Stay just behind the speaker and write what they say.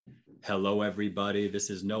Hello, everybody. This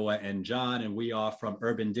is Noah and John, and we are from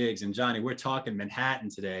Urban Digs. And Johnny, we're talking Manhattan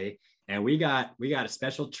today, and we got a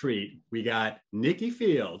special treat. We got Nikki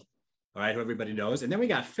Field, all right, who everybody knows, and then we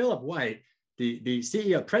got Philip White, the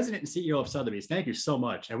CEO, president and CEO of Sotheby's. Thank you so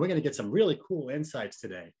much, and we're going to get some really cool insights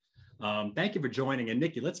today. Thank you for joining, and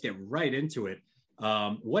Nikki, let's get right into it.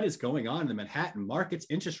 What is going on in the Manhattan markets?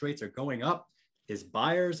 Interest rates are going up. Is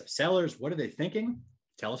buyers, sellers, what are they thinking?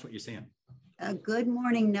 Tell us what you're seeing. Good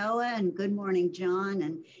morning, Noah, and good morning, John.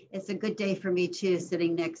 And it's a good day for me, too,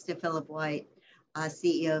 sitting next to Philip White,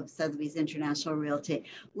 CEO of Sotheby's International Realty.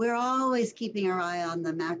 We're always keeping our eye on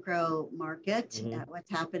the macro market,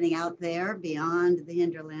 what's happening out there beyond the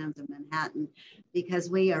hinterlands of Manhattan, because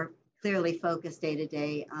we are clearly focused day to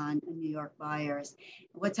day on New York buyers.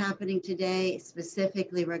 What's happening today,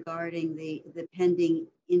 specifically regarding the pending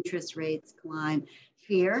interest rates climb,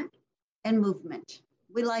 fear and movement.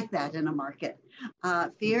 We like that in a market.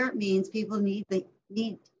 Fear means people need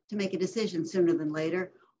to make a decision sooner than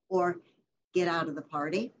later or get out of the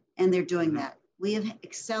party, and they're doing that. We have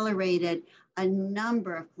accelerated a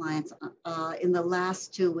number of clients in the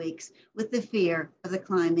last 2 weeks with the fear of the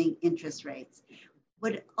climbing interest rates.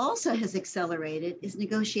 What also has accelerated is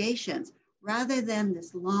negotiations. Rather than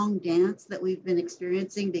this long dance that we've been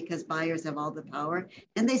experiencing because buyers have all the power,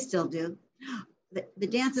 and they still do, the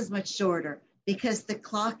dance is much shorter, because the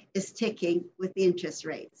clock is ticking with the interest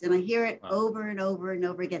rates. And I hear it over and over and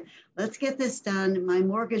over again. Let's get this done. My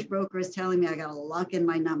mortgage broker is telling me I got to lock in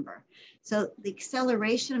my number. So the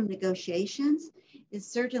acceleration of negotiations is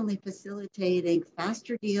certainly facilitating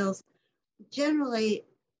faster deals, generally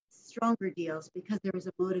stronger deals, because there was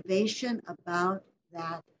a motivation about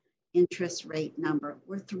that interest rate number.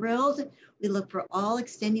 We're thrilled. We look for all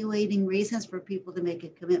extenuating reasons for people to make a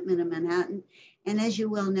commitment in Manhattan. And as you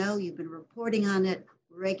well know, you've been reporting on it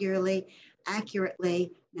regularly,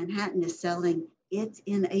 accurately. Manhattan is selling. It's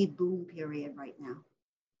in a boom period right now.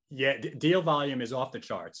 Yeah, deal volume is off the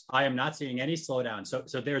charts. I am not seeing any slowdown.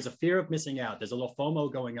 So there's a fear of missing out. There's a little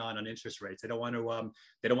FOMO going on interest rates. They don't want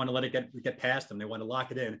to let it get past them. They want to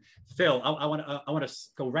lock it in. Phil, I want to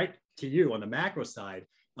go right to you on the macro side.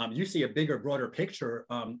 You see a bigger, broader picture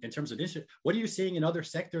in terms of this. What are you seeing in other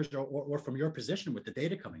sectors or from your position with the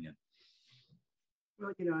data coming in? Well,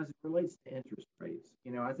 as it relates to interest rates,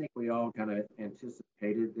 I think we all kind of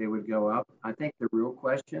anticipated they would go up. I think the real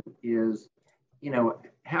question is,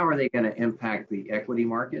 how are they going to impact the equity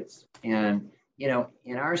markets? And, in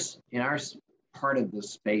our part of the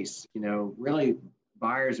space, really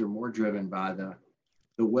buyers are more driven by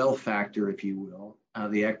the wealth factor, if you will,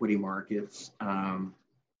 the equity markets.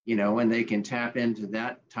 And they can tap into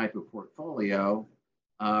that type of portfolio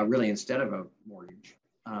really instead of a mortgage.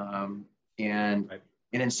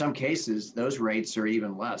 And in some cases, those rates are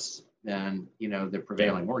even less than, the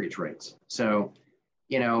prevailing mortgage rates. So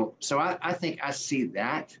I think I see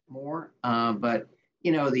that more. But,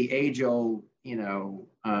 the age old,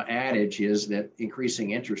 adage is that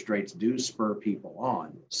increasing interest rates do spur people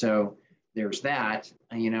on. So there's that.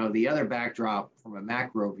 The other backdrop from a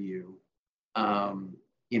macro view,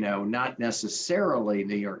 not necessarily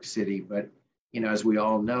New York City, but, as we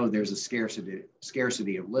all know, there's a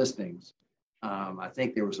scarcity of listings. I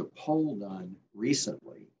think there was a poll done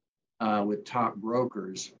recently with top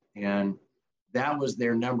brokers, and that was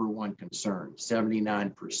their number one concern.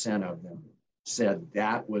 79% of them said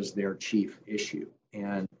that was their chief issue.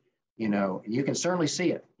 And, you can certainly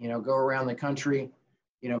see it, go around the country,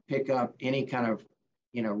 pick up any kind of,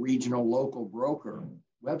 regional local broker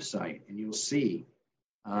website, and you'll see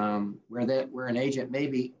where an agent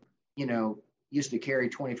maybe, used to carry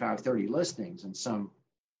 25, 30 listings in some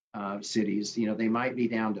cities, they might be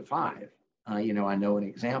down to 5. I know an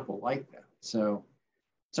example like that. So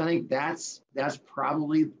I think that's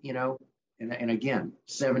probably, and again,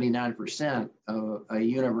 79% of a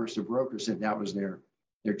universe of brokers said that was their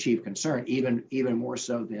chief concern, even more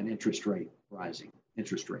so than interest rates rising.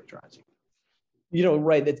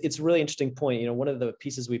 Right. It's a really interesting point. One of the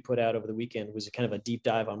pieces we put out over the weekend was kind of a deep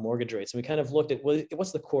dive on mortgage rates. And we kind of looked at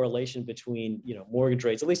what's the correlation between, mortgage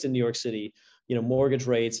rates, at least in New York City, mortgage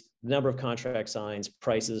rates, the number of contract signs,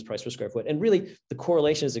 price per square foot. And really the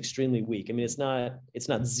correlation is extremely weak. I mean, it's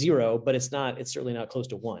not zero, but it's certainly not close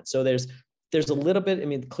to 1. So there's a little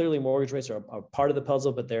bit, clearly mortgage rates are part of the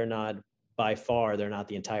puzzle, but they're not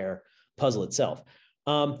the entire puzzle itself.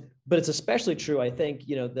 But it's especially true, I think,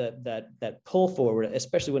 that pull forward,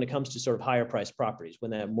 especially when it comes to sort of higher priced properties,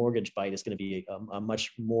 when that mortgage bite is going to be a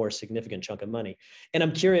much more significant chunk of money. And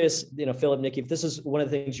I'm curious, Philip, Nikki, if this is one of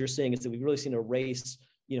the things you're seeing, is that we've really seen a race,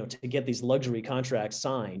 to get these luxury contracts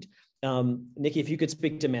signed. Nikki, if you could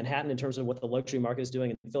speak to Manhattan in terms of what the luxury market is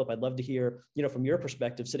doing, and Philip, I'd love to hear, from your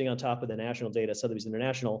perspective, sitting on top of the national data, Sotheby's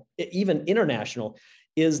International, even international,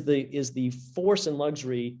 is the force in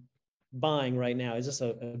luxury buying right now? Is this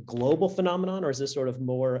a global phenomenon, or is this sort of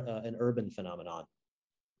more an urban phenomenon?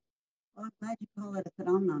 Well, I'm glad you call it a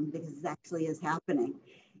phenomenon because it actually is happening.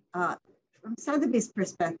 From Sotheby's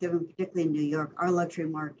perspective, and particularly in New York, our luxury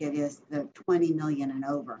market is the 20 million and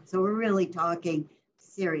over. So we're really talking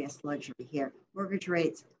serious luxury here. Mortgage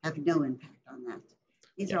rates have no impact on that.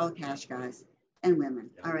 These are all cash guys and women.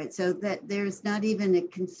 All right, so that there's not even a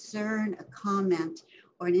concern, a comment,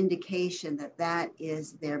 or an indication that that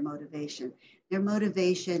is their motivation. Their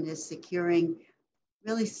motivation is securing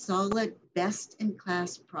really solid,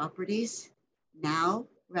 best-in-class properties now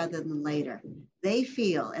rather than later. They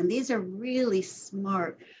feel, and these are really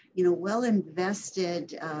smart,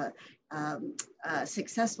 well-invested,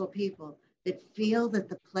 successful people that feel that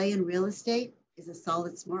the play in real estate is a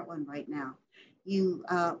solid, smart one right now. You,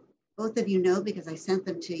 both of you know, because I sent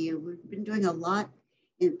them to you, we've been doing a lot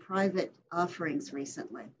in private offerings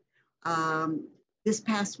recently. This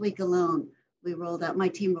past week alone, my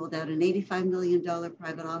team rolled out an $85 million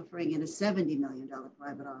private offering and a $70 million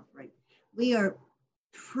private offering. We are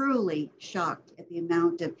truly shocked at the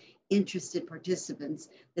amount of interested participants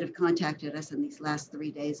that have contacted us in these last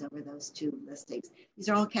 3 days over those two listings. These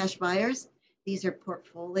are all cash buyers. These are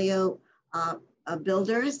portfolio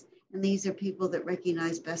builders, and these are people that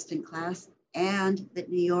recognize best in class, and that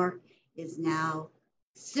New York is now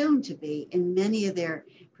soon to be, in many of their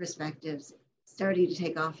perspectives, starting to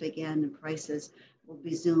take off again, and prices will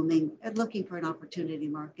be zooming and looking for an opportunity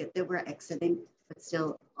market that we're exiting, but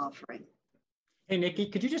still offering. Hey, Nikki,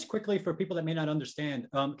 could you just quickly, for people that may not understand,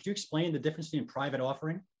 could you explain the difference between private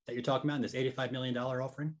offering that you're talking about and this $85 million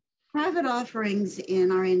offering? Private offerings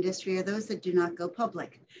in our industry are those that do not go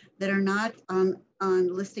public, that are not on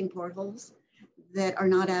listing portals, that are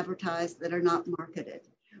not advertised, that are not marketed.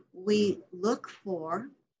 We look for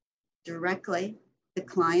directly the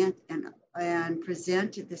client and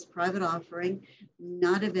present this private offering,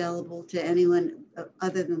 not available to anyone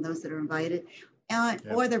other than those that are invited,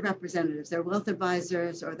 or their representatives, their wealth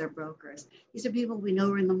advisors or their brokers. These are people we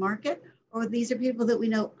know are in the market, or these are people that we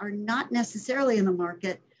know are not necessarily in the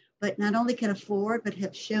market, but not only can afford, but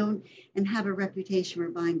have shown and have a reputation for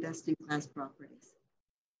buying best-in-class properties.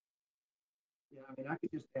 Yeah, I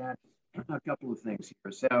could just add a couple of things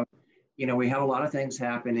here. So, we have a lot of things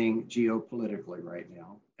happening geopolitically right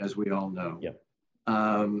now, as we all know. Yeah.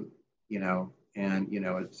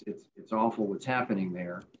 It's awful what's happening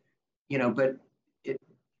there. But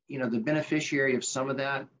the beneficiary of some of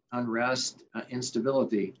that unrest,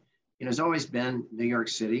 instability, has always been New York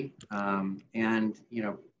City, and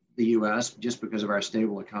the U.S. just because of our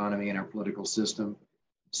stable economy and our political system.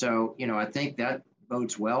 So, I think that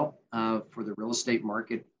bodes well for the real estate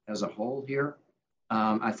market as a whole here.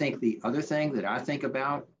 I think the other thing that I think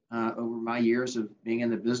about over my years of being in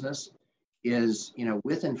the business is,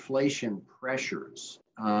 with inflation pressures,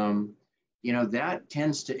 that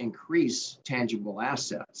tends to increase tangible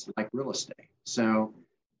assets like real estate. So,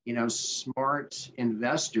 smart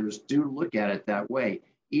investors do look at it that way,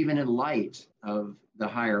 even in light of the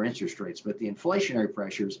higher interest rates. But the inflationary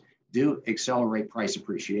pressures do accelerate price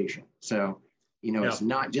appreciation. So, it's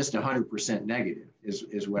not just 100% negative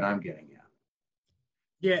is what I'm getting at.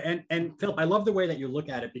 Yeah, and Philip, I love the way that you look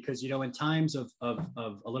at it because, in times of a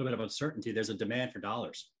little bit of uncertainty, there's a demand for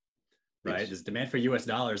dollars, right? Yes. There's demand for US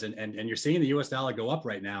dollars, and you're seeing the US dollar go up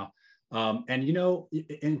right now.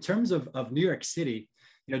 In terms of New York City,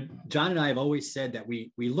 John and I have always said that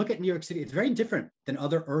we look at New York City, it's very different than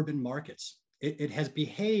other urban markets. It has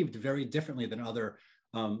behaved very differently than other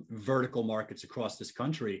vertical markets across this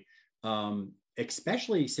country,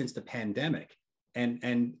 especially since the pandemic.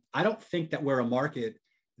 And I don't think that we're a market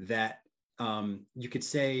that you could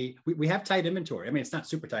say we have tight inventory. I mean, it's not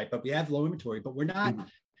super tight, but we have low inventory, but we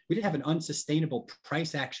didn't have an unsustainable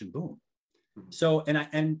price action boom. So,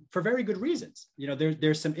 and for very good reasons,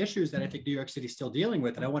 there's some issues that I think New York City is still dealing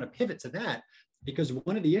with. And I want to pivot to that because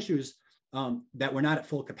one of the issues that we're not at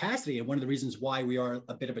full capacity, and one of the reasons why we are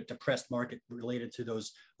a bit of a depressed market related to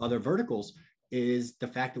those other verticals is the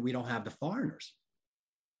fact that we don't have the foreigners.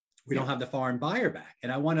 We don't have the foreign buyer back.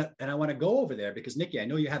 And I want to go over there because, Nikki, I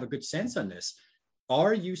know you have a good sense on this.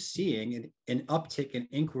 Are you seeing an uptick in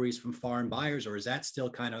inquiries from foreign buyers, or is that still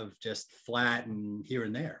kind of just flat and here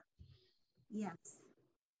and there? Yes.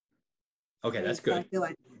 Okay, that's good.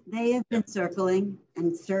 They have been circling,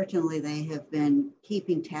 and certainly they have been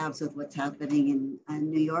keeping tabs with what's happening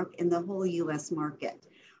in New York and the whole U.S. market.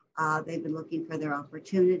 They've been looking for their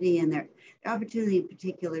opportunity, and their opportunity in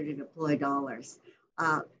particular to deploy dollars.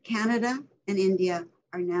 Canada and India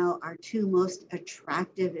are now our two most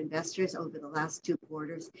attractive investors over the last 2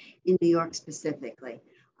 quarters in New York specifically.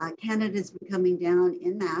 Canada's been coming down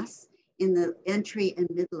en masse in the entry and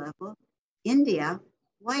mid-level. India,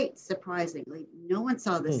 quite surprisingly, no one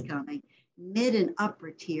saw this coming. Mid and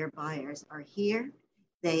upper tier buyers are here.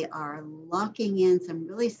 They are locking in some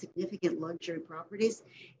really significant luxury properties,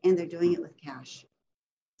 and they're doing it with cash.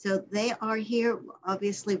 So they are here.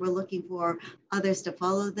 Obviously, we're looking for others to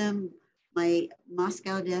follow them. My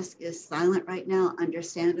Moscow desk is silent right now,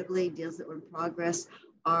 understandably. Deals that were in progress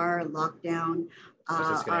are locked down.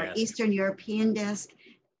 Our Eastern European desk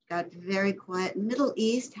got very quiet. Middle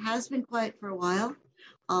East has been quiet for a while,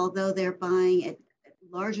 although they're buying at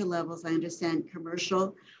larger levels, I understand,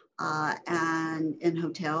 commercial and in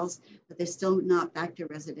hotels, but they're still not back to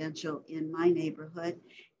residential in my neighborhood.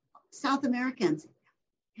 South Americans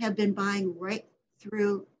have been buying right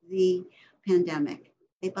through the pandemic.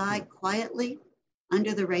 They buy quietly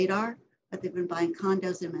under the radar, but they've been buying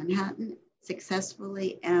condos in Manhattan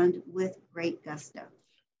successfully and with great gusto.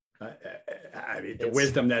 I mean, the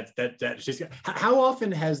wisdom that she's got. How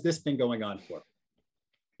often has this been going on for?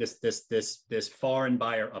 This foreign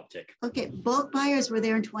buyer uptick? Okay, bulk buyers were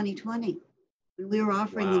there in 2020 when we were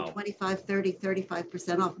offering them 25, 30,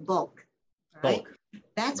 35% off bulk. Right? Bulk.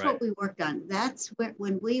 That's what we worked on. That's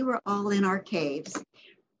when we were all in our caves,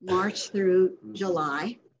 March through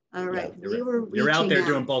July. All right, we were out there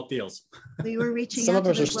doing bulk deals. We were reaching Some out.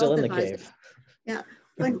 Some of us are still in the cave. Yeah,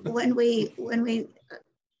 when we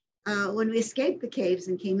escaped the caves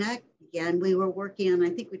and came back again, we were working on, I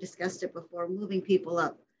think we discussed it before, moving people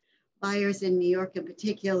up. Buyers in New York in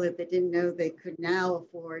particular that didn't know they could now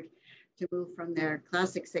afford to move from their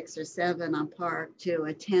classic 6 or 7 on Park to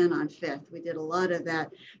a 10 on Fifth. We did a lot of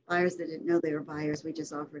that. Buyers that didn't know they were buyers, we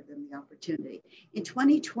just offered them the opportunity. In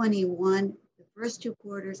 2021, the first 2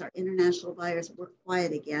 quarters, our international buyers were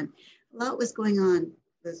quiet again. A lot was going on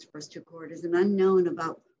those first 2 quarters, an unknown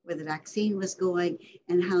about where the vaccine was going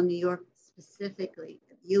and how New York specifically,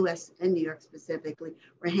 US and New York specifically,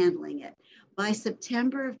 were handling it. By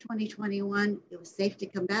September of 2021, it was safe to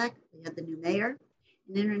come back. We had the new mayor,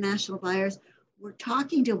 and international buyers were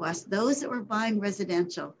talking to us. Those that were buying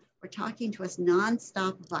residential were talking to us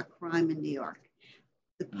nonstop about crime in New York.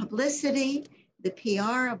 The publicity, the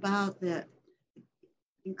PR about the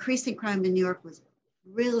increasing crime in New York was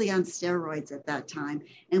really on steroids at that time.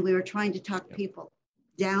 And we were trying to talk people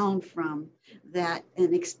down from that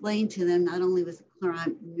and explain to them not only was the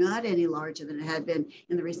crime not any larger than it had been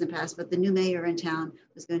in the recent past, but the new mayor in town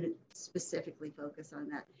was going to specifically focus on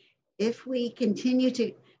that. If we continue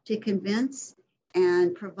to convince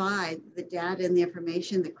and provide the data and the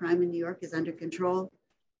information that crime in New York is under control,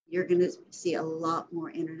 you're going to see a lot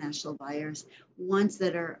more international buyers, ones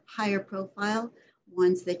that are higher profile,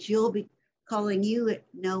 ones that you'll be calling you,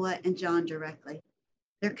 Noah and John, directly.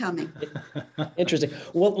 They're coming. Interesting.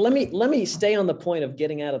 Well, let me stay on the point of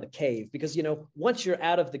getting out of the cave, because, you know, once you're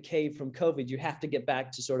out of the cave from COVID, you have to get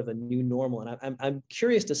back to sort of a new normal. And I'm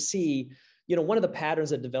curious to see, you know, one of the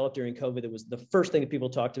patterns that developed during COVID, that was the first thing that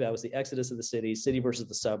people talked about, was the exodus of the city versus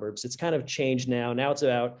the suburbs. It's kind of changed now. Now it's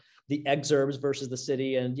about the exurbs versus the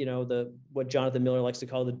city, and, you know, what Jonathan Miller likes to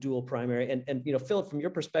call the dual primary. And you know, Philip, from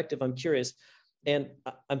your perspective, I'm curious, and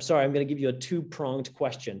I'm sorry, I'm going to give you a 2-pronged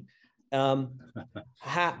question.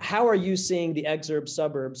 How are you seeing the exurb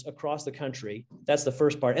suburbs across the country? That's the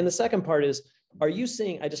first part. And the second part is, are you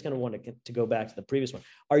seeing, I just kind of wanted to go back to the previous one.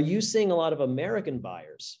 Are you seeing a lot of American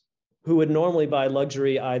buyers who would normally buy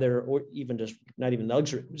luxury either, or even just not even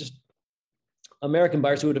luxury, just American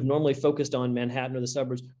buyers who would have normally focused on Manhattan or the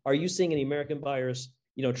suburbs? Are you seeing any American buyers,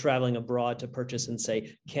 you know, traveling abroad to purchase in,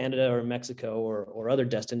 say, Canada or Mexico or other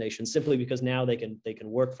destinations, simply because now they can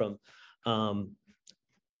work from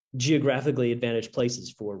geographically advantaged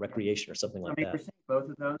places for recreation or something like that? We're seeing both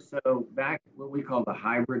of those. So back what we call the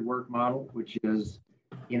hybrid work model, which is,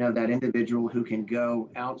 you know, that individual who can go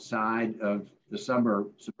outside of the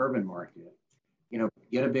suburban market, you know,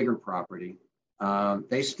 get a bigger property.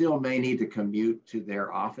 They still may need to commute to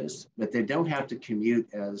their office, but they don't have to commute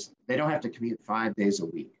 5 days a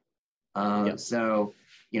week. So,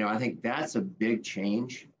 you know, I think that's a big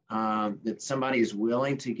change, that somebody is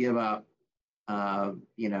willing to give up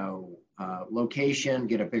location,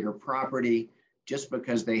 get a bigger property, just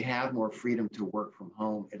because they have more freedom to work from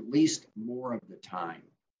home, at least more of the time,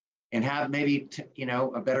 and have maybe,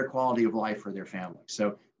 a better quality of life for their family.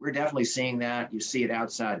 So we're definitely seeing that. You see it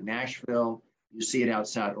outside Nashville, you see it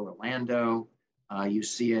outside Orlando, you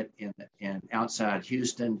see it in outside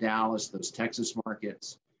Houston, Dallas, those Texas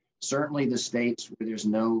markets. Certainly the states where there's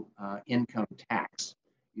no income tax,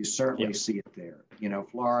 you certainly Yep. see it there. You know,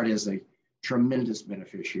 Florida is a tremendous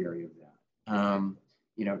beneficiary of that.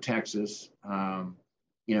 You know, Texas,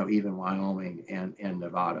 you know, even Wyoming and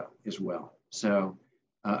Nevada as well. So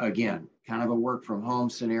again, kind of a work from home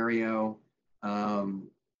scenario,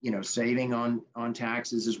 you know, saving on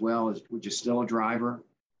taxes as well, which is still a driver.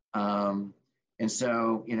 And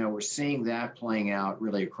so, you know, we're seeing that playing out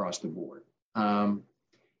really across the board.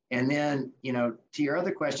 And then, you know, to your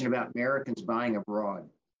other question about Americans buying abroad,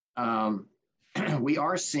 we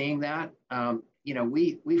are seeing that. You know,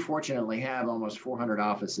 we fortunately have almost 400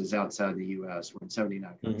 offices outside the U.S. We're in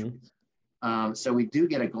 79 countries. So we do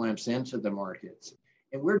get a glimpse into the markets,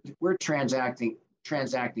 and we're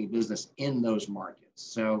transacting business in those markets.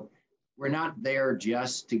 So we're not there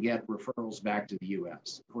just to get referrals back to the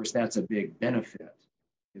U.S. Of course, that's a big benefit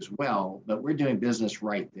as well, but we're doing business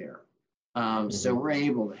right there. So we're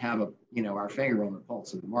able to have our finger on the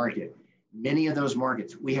pulse of the market. Many of those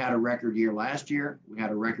markets, we had a record year last year. We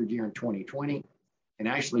had a record year in 2020. And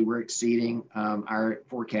actually, we're exceeding our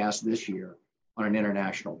forecast this year on an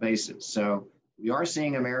international basis. So we are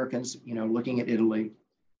seeing Americans, you know, looking at Italy.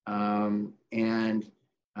 And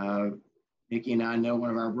Nikki and I know one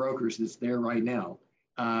of our brokers that's there right now.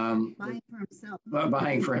 Buying for himself.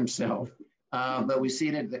 Buying for himself. But we see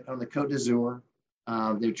it on the Côte d'Azur.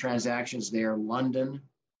 There are transactions there. London,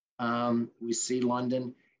 we see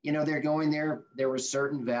London. You know, they're going there. There were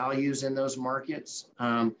certain values in those markets.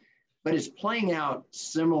 But it's playing out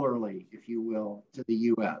similarly, if you will, to the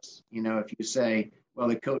U.S. You know, if you say, well,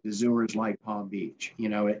 the Côte d'Azur is like Palm Beach, you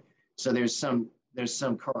know, so there's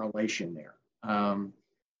some correlation there.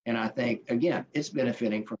 And I think, again, it's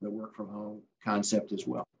benefiting from the work from home concept as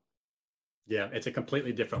well. Yeah, it's a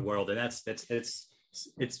completely different world. And it's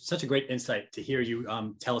such a great insight to hear you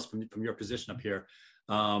tell us from your position up here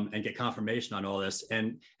and get confirmation on all this.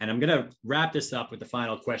 And I'm going to wrap this up with the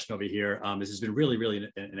final question over here. This has been really, really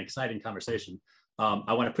an exciting conversation.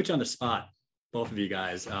 I want to put you on the spot, both of you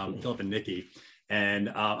guys, Philip and Nikki. And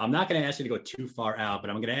I'm not going to ask you to go too far out, but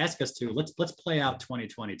I'm going to ask us to let's play out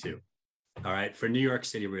 2022. All right, for New York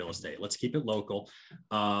City real estate. Let's keep it local.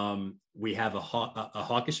 We have a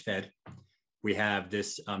hawkish Fed. We have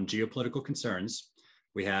this geopolitical concerns.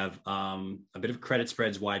 We have a bit of credit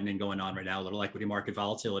spreads widening going on right now, a little equity market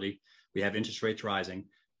volatility. We have interest rates rising.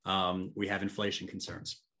 We have inflation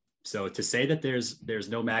concerns. So to say that there's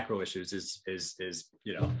no macro issues is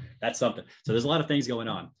you know, that's something. So there's a lot of things going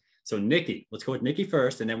on. So Nikki, let's go with Nikki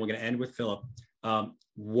first, and then we're going to end with Philip.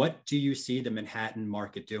 What do you see the Manhattan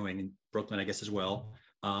market doing, in Brooklyn, I guess, as well,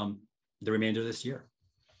 the remainder of this year?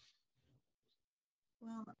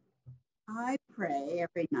 Well, I pray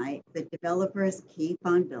every night that developers keep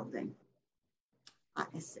on building.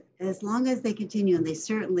 As long as they continue, and they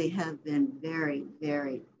certainly have been very,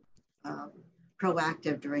 very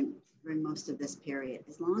proactive during most of this period,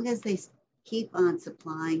 as long as they keep on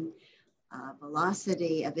supplying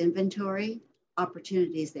velocity of inventory,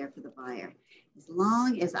 opportunities there for the buyer. As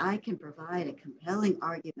long as I can provide a compelling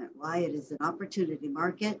argument why it is an opportunity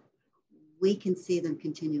market, we can see them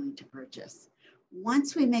continuing to purchase.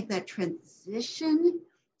 Once we make that transition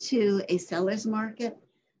to a seller's market,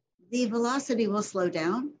 the velocity will slow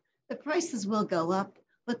down, the prices will go up,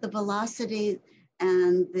 but the velocity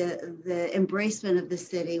and the embracement of the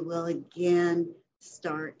city will again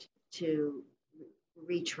start to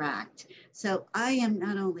retract. So I am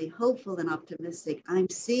not only hopeful and optimistic, I'm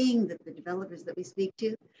seeing that the developers that we speak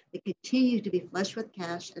to, they continue to be flush with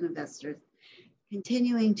cash and investors,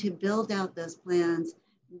 continuing to build out those plans,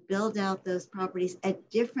 build out those properties at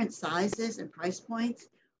different sizes and price points,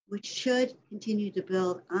 which should continue to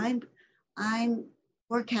build. I'm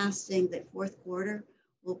forecasting that fourth quarter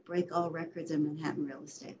will break all records in Manhattan real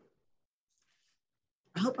estate.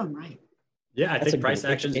 I hope I'm right. Yeah, I think price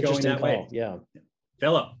action is going that way. Yeah.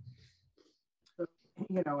 Philip.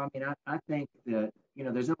 You know, I mean, I think that, you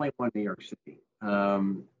know, there's only one New York City.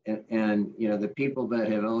 And you know, the people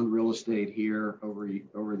that have owned real estate here over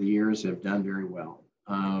the years have done very well.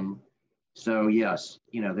 So yes,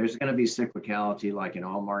 you know, there's going to be cyclicality like in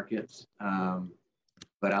all markets.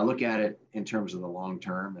 But I look at it in terms of the long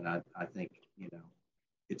term, and I think, you know,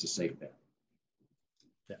 it's a safe bet.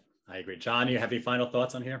 Yeah, I agree. John, you have any final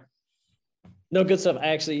thoughts on here? No, good stuff.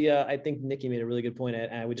 Actually, I think Nikki made a really good point.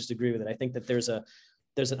 I would just agree with it. I think that there's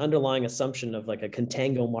an underlying assumption of like a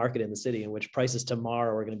contango market in the city in which prices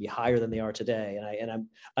tomorrow are going to be higher than they are today. And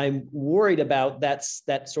I'm worried about that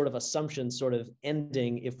sort of assumption sort of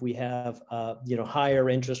ending if we have higher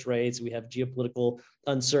interest rates, we have geopolitical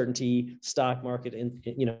uncertainty, stock market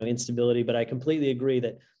instability. But I completely agree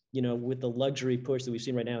that with the luxury push that we've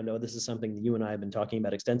seen right now, no, this is something that you and I have been talking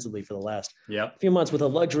about extensively for the last few months, with a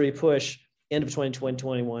luxury push, end of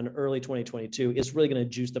 2021, early 2022, is really going to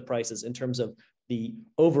juice the prices in terms of the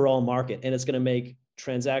overall market. And it's going to make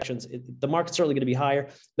transactions, the market's certainly going to be higher,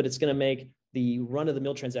 but it's going to make the run of the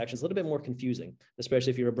mill transactions a little bit more confusing,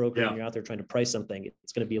 especially if you're a broker and you're out there trying to price something.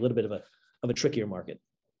 It's going to be a little bit of a trickier market.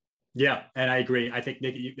 Yeah, and I agree. I think,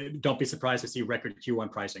 Nick, don't be surprised to see record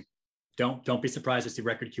Q1 pricing. Don't be surprised to see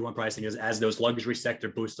record Q1 pricing as those luxury sector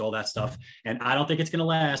boosts all that stuff. And I don't think it's going to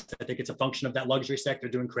last. I think it's a function of that luxury sector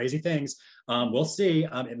doing crazy things. We'll see.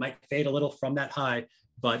 It might fade a little from that high,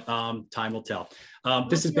 but time will tell.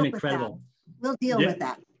 This has been incredible. We'll deal with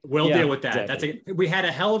that. We'll deal with that. Exactly. We had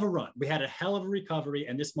a hell of a run. We had a hell of a recovery,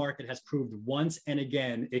 and this market has proved once and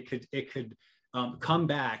again it could come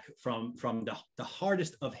back from the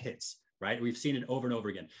hardest of hits. Right, we've seen it over and over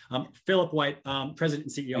again. Philip White,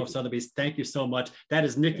 President and CEO of Sotheby's, thank you so much. That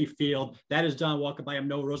is Nikki Field. That is John Walker. I am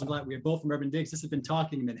Noah Rosenblatt. We are both from Urban Digs. This has been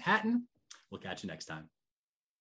Talking Manhattan. We'll catch you next time.